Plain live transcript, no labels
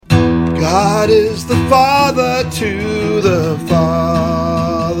God is the father to the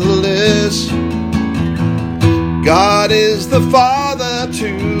fatherless. God is the father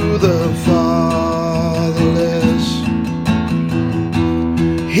to the fatherless.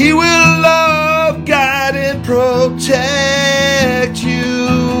 He will love, guide, and protect you.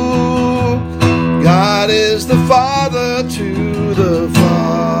 God is the father to the fatherless.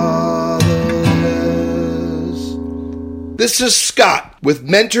 This is Scott with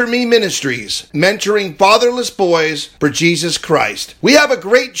Mentor Me Ministries, mentoring fatherless boys for Jesus Christ. We have a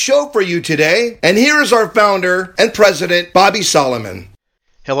great show for you today, and here is our founder and president, Bobby Solomon.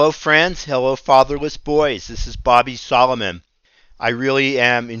 Hello, friends. Hello, fatherless boys. This is Bobby Solomon. I really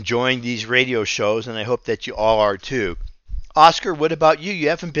am enjoying these radio shows, and I hope that you all are too. Oscar, what about you? You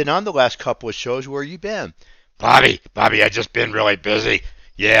haven't been on the last couple of shows. Where you been? Bobby, I just been really busy.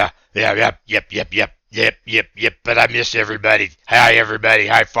 Yep. But I miss everybody. Hi, everybody.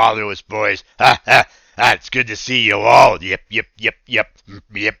 Hi, fatherless boys. It's good to see you all. Yep.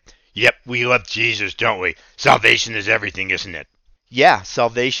 We love Jesus, don't we? Salvation is everything, isn't it? Yeah,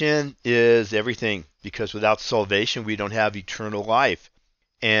 salvation is everything, because without salvation, we don't have eternal life.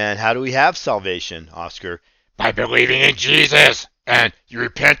 And how do we have salvation, Oscar? By believing in Jesus, and you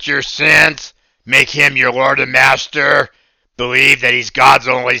repent your sins, make him your Lord and Master, believe that he's God's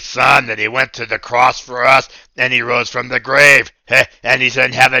only Son, that he went to the cross for us, and he rose from the grave, and he's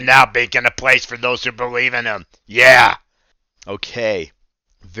in heaven now, making a place for those who believe in him. Yeah. Okay,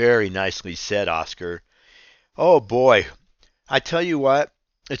 very nicely said, Oscar. Oh boy, I tell you what,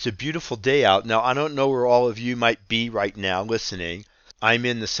 it's a beautiful day out. Now, I don't know where all of you might be right now listening. I'm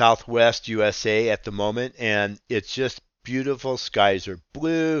in the Southwest USA at the moment, and it's just beautiful. Skies are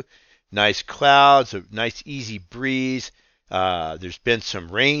blue, nice clouds, a nice easy breeze. There's been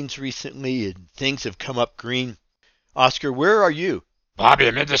some rains recently, and things have come up green. Oscar, where are you? Bobby,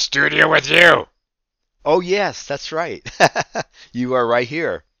 I'm in the studio with you. Oh, yes, that's right. You are right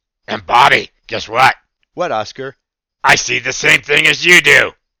here. And Bobby, guess what? What, Oscar? I see the same thing as you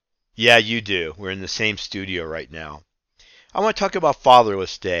do. Yeah, you do. We're in the same studio right now. I want to talk about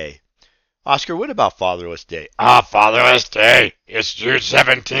Fatherless Day. Oscar, what about Fatherless Day? Fatherless Day. It's June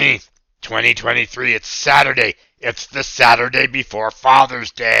 17th, 2023. It's Saturday. It's the Saturday before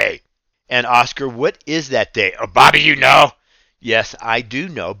Father's Day. And Oscar, what is that day? Bobby, you know? Yes, I do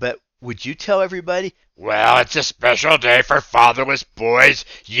know, but would you tell everybody? Well, it's a special day for fatherless boys,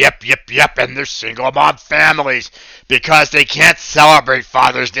 yep, and their single mom families, because they can't celebrate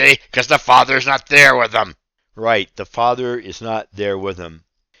Father's Day because the father's not there with them. Right, the father is not there with them.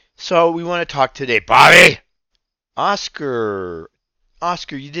 So we want to talk today. Bobby? Oscar,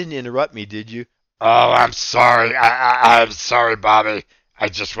 you didn't interrupt me, did you? Oh, I'm sorry. I'm sorry, Bobby. I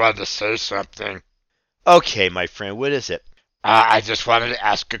just wanted to say something. Okay, my friend, what is it? I just wanted to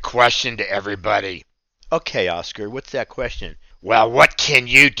ask a question to everybody. Okay, Oscar, what's that question? Well, what can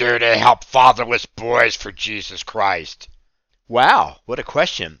you do to help fatherless boys for Jesus Christ? Wow, what a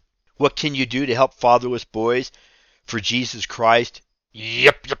question. What can you do to help fatherless boys for Jesus Christ?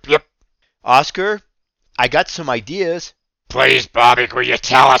 Yep. Oscar, I got some ideas. Please, Bobby, will you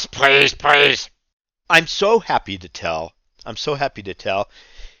tell us, please? I'm so happy to tell.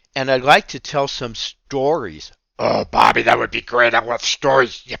 And I'd like to tell some stories. Oh, Bobby, that would be great. I love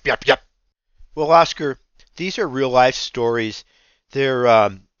stories. Yep. Well, Oscar, these are real life stories. They're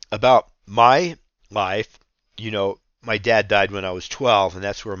about my life. You know, my dad died when I was 12, and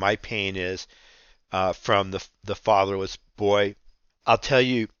that's where my pain is from the fatherless boy. I'll tell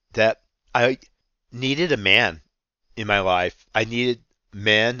you that I needed a man in my life. I needed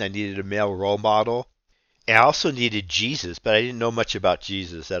men. I needed a male role model. And I also needed Jesus, but I didn't know much about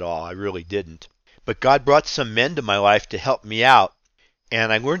Jesus at all. I really didn't. But God brought some men to my life to help me out.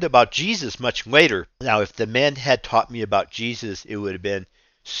 And I learned about Jesus much later. Now, if the men had taught me about Jesus, it would have been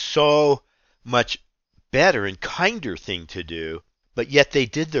so much better and kinder thing to do. But yet they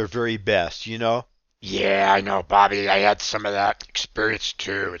did their very best, you know? Yeah, I know, Bobby. I had some of that experience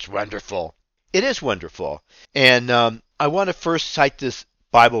too. It's wonderful. It is wonderful. And I want to first cite this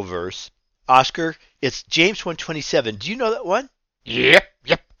Bible verse. Oscar, it's James 1:27. Do you know that one? Yep,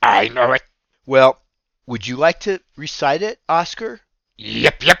 I know it. Well, would you like to recite it, Oscar?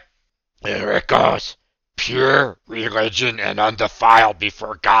 Yep. There it goes. Pure religion and undefiled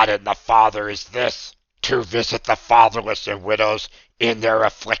before God and the Father is this, to visit the fatherless and widows in their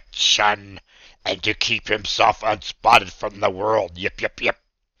affliction, and to keep himself unspotted from the world. Yep.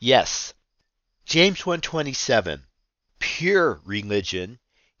 Yes. James 1:27. Pure religion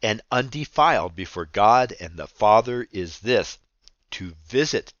and undefiled before God and the Father is this, to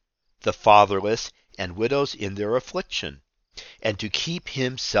visit the fatherless and widows in their affliction, and to keep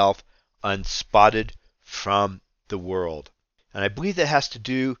himself unspotted from the world. And I believe that has to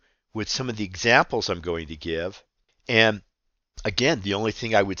do with some of the examples I'm going to give. And again, the only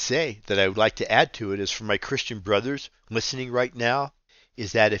thing I would say that I would like to add to it is for my Christian brothers listening right now,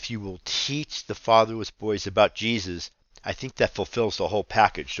 is that if you will teach the fatherless boys about Jesus, I think that fulfills the whole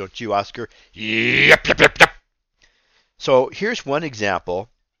package. Don't you, Oscar? Yep. So here's one example.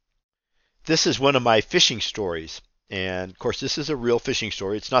 This is one of my fishing stories. And of course, this is a real fishing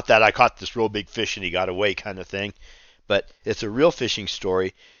story. It's not that I caught this real big fish and he got away kind of thing, but it's a real fishing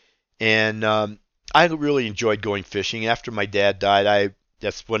story. And I really enjoyed going fishing. After my dad died,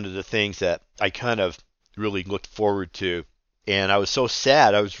 that's one of the things that I kind of really looked forward to. And I was so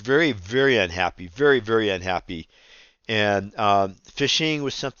sad. I was very, very unhappy. Very, very unhappy. And fishing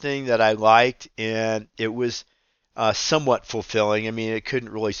was something that I liked, and it was somewhat fulfilling. I mean, it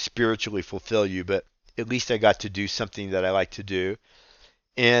couldn't really spiritually fulfill you, but at least I got to do something that I like to do.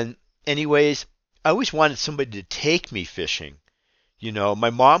 And anyways, I always wanted somebody to take me fishing. You know, my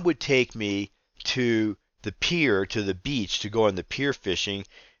mom would take me to the pier, to the beach, to go on the pier fishing,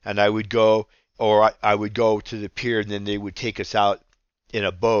 and I would go, or I would go to the pier, and then they would take us out in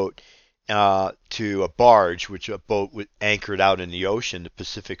a boat to a barge, which a boat anchored out in the ocean, the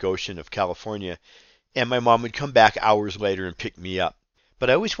Pacific Ocean of California, and my mom would come back hours later and pick me up. But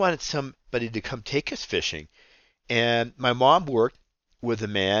I always wanted somebody to come take us fishing, and my mom worked with a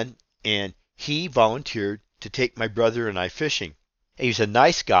man, and he volunteered to take my brother and I fishing. He was a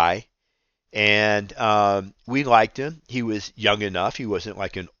nice guy, and we liked him. He was young enough. He wasn't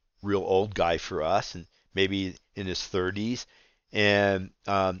like a real old guy for us, and maybe in his 30s. And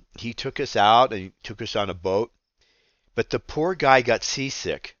he took us out, and he took us on a boat. But the poor guy got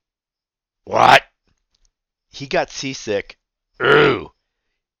seasick. What? He got seasick. Ooh.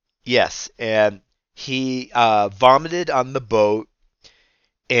 Yes, and he vomited on the boat,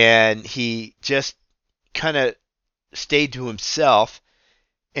 and he just kind of stayed to himself.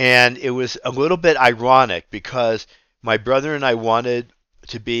 And it was a little bit ironic because my brother and I wanted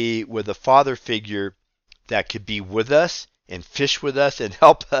to be with a father figure that could be with us and fish with us and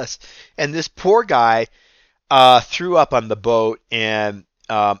help us. And this poor guy threw up on the boat, and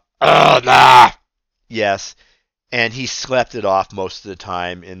Oh, nah. yes, and he slept it off most of the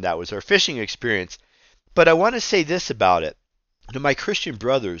time, and that was our fishing experience. But I want to say this about it. To my Christian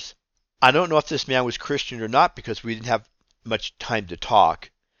brothers, I don't know if this man was Christian or not because we didn't have much time to talk,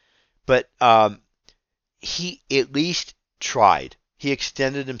 but he at least tried. He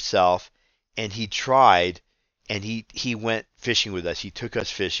extended himself, and he tried, and he went fishing with us. He took us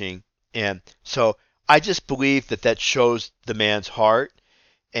fishing, and so I just believe that shows the man's heart,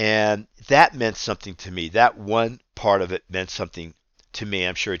 and that meant something to me. That one part of it meant something to me.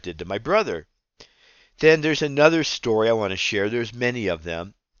 I'm sure it did to my brother. Then there's another story I want to share. There's many of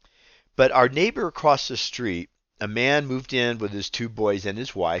them. But our neighbor across the street, a man moved in with his two boys and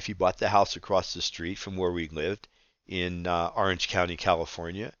his wife. He bought the house across the street from where we lived in Orange County,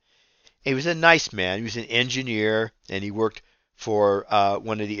 California. He was a nice man. He was an engineer, and he worked for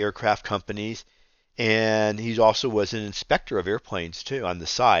one of the aircraft companies. And he also was an inspector of airplanes, too, on the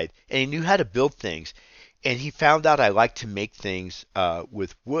side. And he knew how to build things. And he found out I liked to make things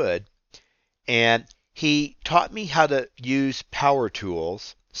with wood. And he taught me how to use power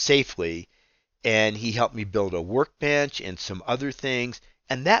tools safely. And he helped me build a workbench and some other things.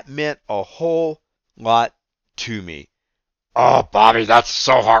 And that meant a whole lot to me. Oh, Bobby, that's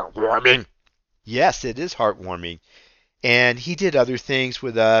so heartwarming. Yes, it is heartwarming. And he did other things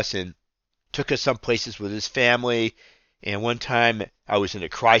with us and took us some places with his family. And one time I was in a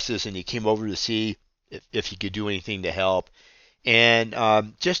crisis, and he came over to see if he could do anything to help. And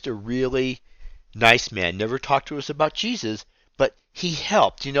just a really nice man. Never talked to us about Jesus, but he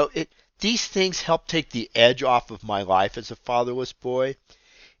helped. You know, these things helped take the edge off of my life as a fatherless boy.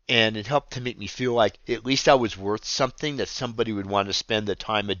 And it helped to make me feel like at least I was worth something, that somebody would want to spend the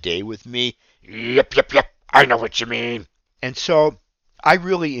time of day with me. Yep. I know what you mean. And so I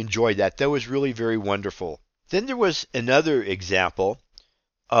really enjoyed that. That was really very wonderful. Then there was another example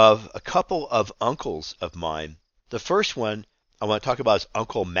of a couple of uncles of mine. The first one I want to talk about is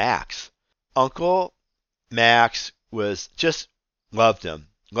Uncle Max. Uncle Max was just loved him.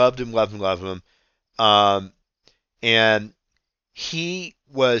 Loved him. And he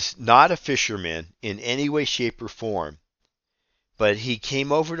was not a fisherman in any way, shape, or form. But he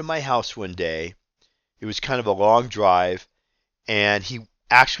came over to my house one day. It was kind of a long drive. And he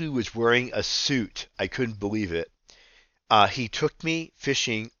actually was wearing a suit. I couldn't believe it. He took me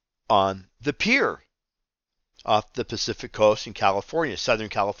fishing on the pier off the Pacific coast in California, Southern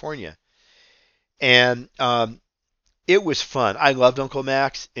California. And It was fun. I loved Uncle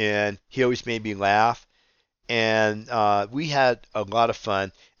Max, and he always made me laugh. And we had a lot of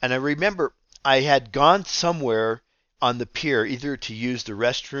fun. And I remember I had gone somewhere on the pier, either to use the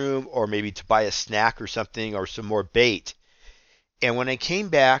restroom or maybe to buy a snack or something or some more bait. And when I came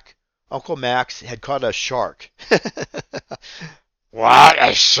back, Uncle Max had caught a shark. What?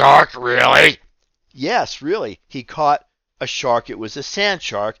 A shark, really? Yes, really. He caught a shark. It was a sand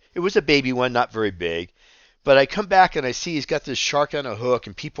shark. It was a baby one, not very big. But I come back and I see he's got this shark on a hook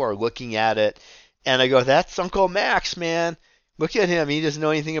and people are looking at it. And I go, that's Uncle Max, man. Look at him. He doesn't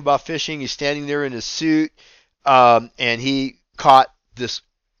know anything about fishing. He's standing there in his suit. And he caught this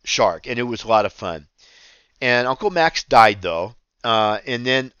shark. And it was a lot of fun. And Uncle Max died, though. And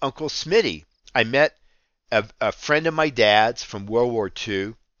then Uncle SMITTY. I met a friend of my dad's from World War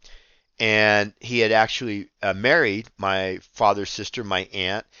II. And he had actually married my father's sister, my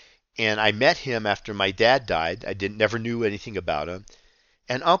aunt. And I met him after my dad died. I never knew anything about him.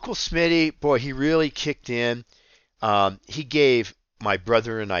 And Uncle SMITTY, boy, he really kicked in. He gave my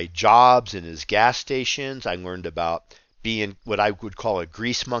brother and I jobs in his gas stations. I learned about being what I would call a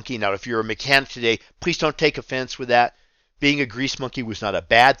grease monkey. Now, if you're a mechanic today, please don't take offense with that. Being a grease monkey was not a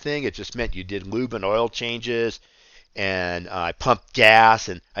bad thing. It just meant you did lube and oil changes. And I pumped gas,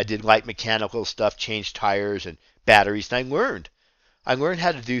 and I did light mechanical stuff, changed tires and batteries. And I learned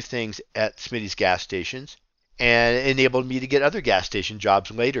how to do things at SMITTY's gas stations, and it enabled me to get other gas station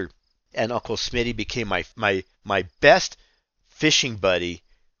jobs later. And Uncle SMITTY became my best fishing buddy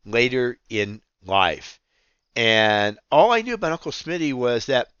later in life. And all I knew about Uncle SMITTY was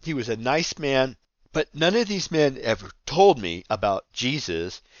that he was a nice man, but none of these men ever told me about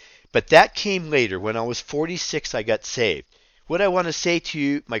Jesus. But that came later. When I was 46, I got saved. What I want to say to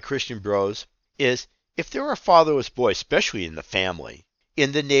you, my Christian bros, is if there are fatherless boys, especially in the family,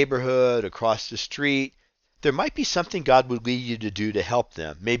 in the neighborhood, across the street, there might be something God would lead you to do to help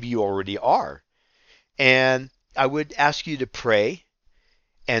them. Maybe you already are. And I would ask you to pray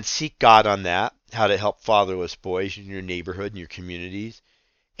and seek God on that, how to help fatherless boys in your neighborhood and your communities.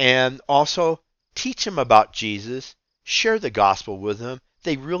 And also teach them about Jesus. Share the gospel with them.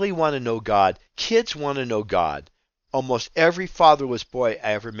 They really want to know God. Kids want to know God. Almost every fatherless boy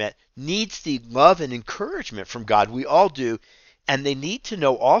I ever met needs the love and encouragement from God. We all do. And they need to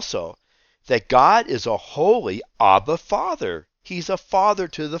know also that God is a holy Abba Father. He's a father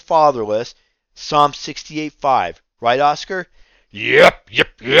to the fatherless. Psalm 68:5. Right, Oscar? Yep.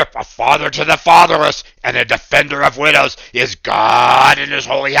 A father to the fatherless and a defender of widows is God in his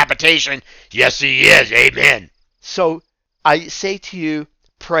holy habitation. Yes, he is. Amen. So I say to you,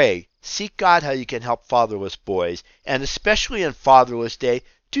 pray. Seek God how you can help fatherless boys. And especially on Fatherless Day,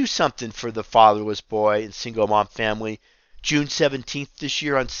 do something for the fatherless boy and single mom family. June 17th this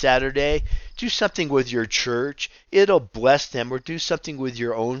year on Saturday, do something with your church. It'll bless them. Or do something with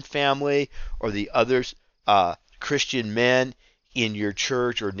your own family or the others, Christian men in your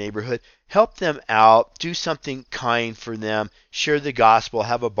church or neighborhood. Help them out. Do something kind for them. Share the gospel.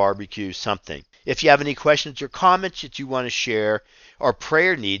 Have a barbecue. Something. If you have any questions or comments that you want to share or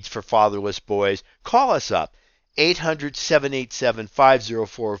prayer needs for fatherless boys, call us up.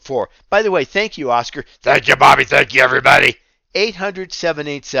 800-787-5044. By the way, thank you, Oscar. Thank you, Bobby. Thank you, everybody.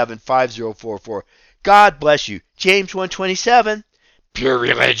 800-787-5044. God bless you. James 1:27. Pure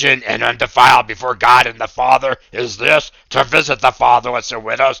religion and undefiled before God and the Father is this, to visit the fatherless and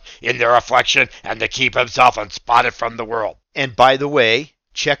widows in their affliction and to keep himself unspotted from the world. And by the way,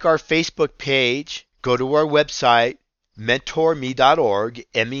 check our Facebook page. Go to our website, mentorme.org,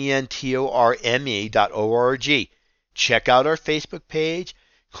 mentorme.org. Check out our Facebook page.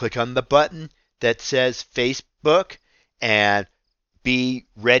 Click on the button that says Facebook and be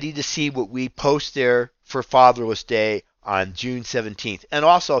ready to see what we post there for Fatherless Day on June 17th. And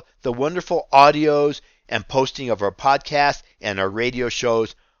also the wonderful audios and posting of our podcast and our radio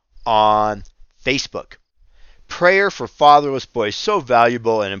shows on Facebook. Prayer for fatherless boys, so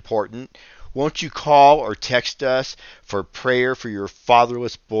valuable and important. Won't you call or text us for prayer for your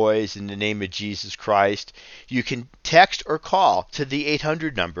fatherless boys in the name of Jesus Christ? You can text or call to the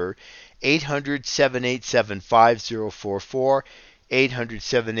 800 number, 800-787-5044,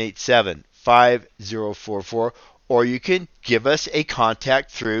 800-787-5044, or you can give us a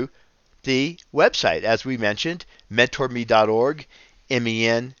contact through the website, as we mentioned, mentorme.org,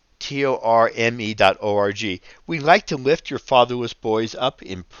 mentorme.org. We like to lift your fatherless boys up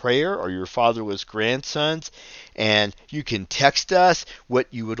in prayer or your fatherless grandsons, and you can text us what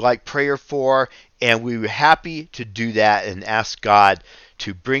you would like prayer for, and we were happy to do that and ask God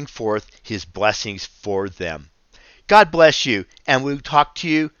to bring forth his blessings for them. God bless you, and we'll talk to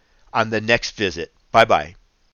you on the next visit. Bye-bye.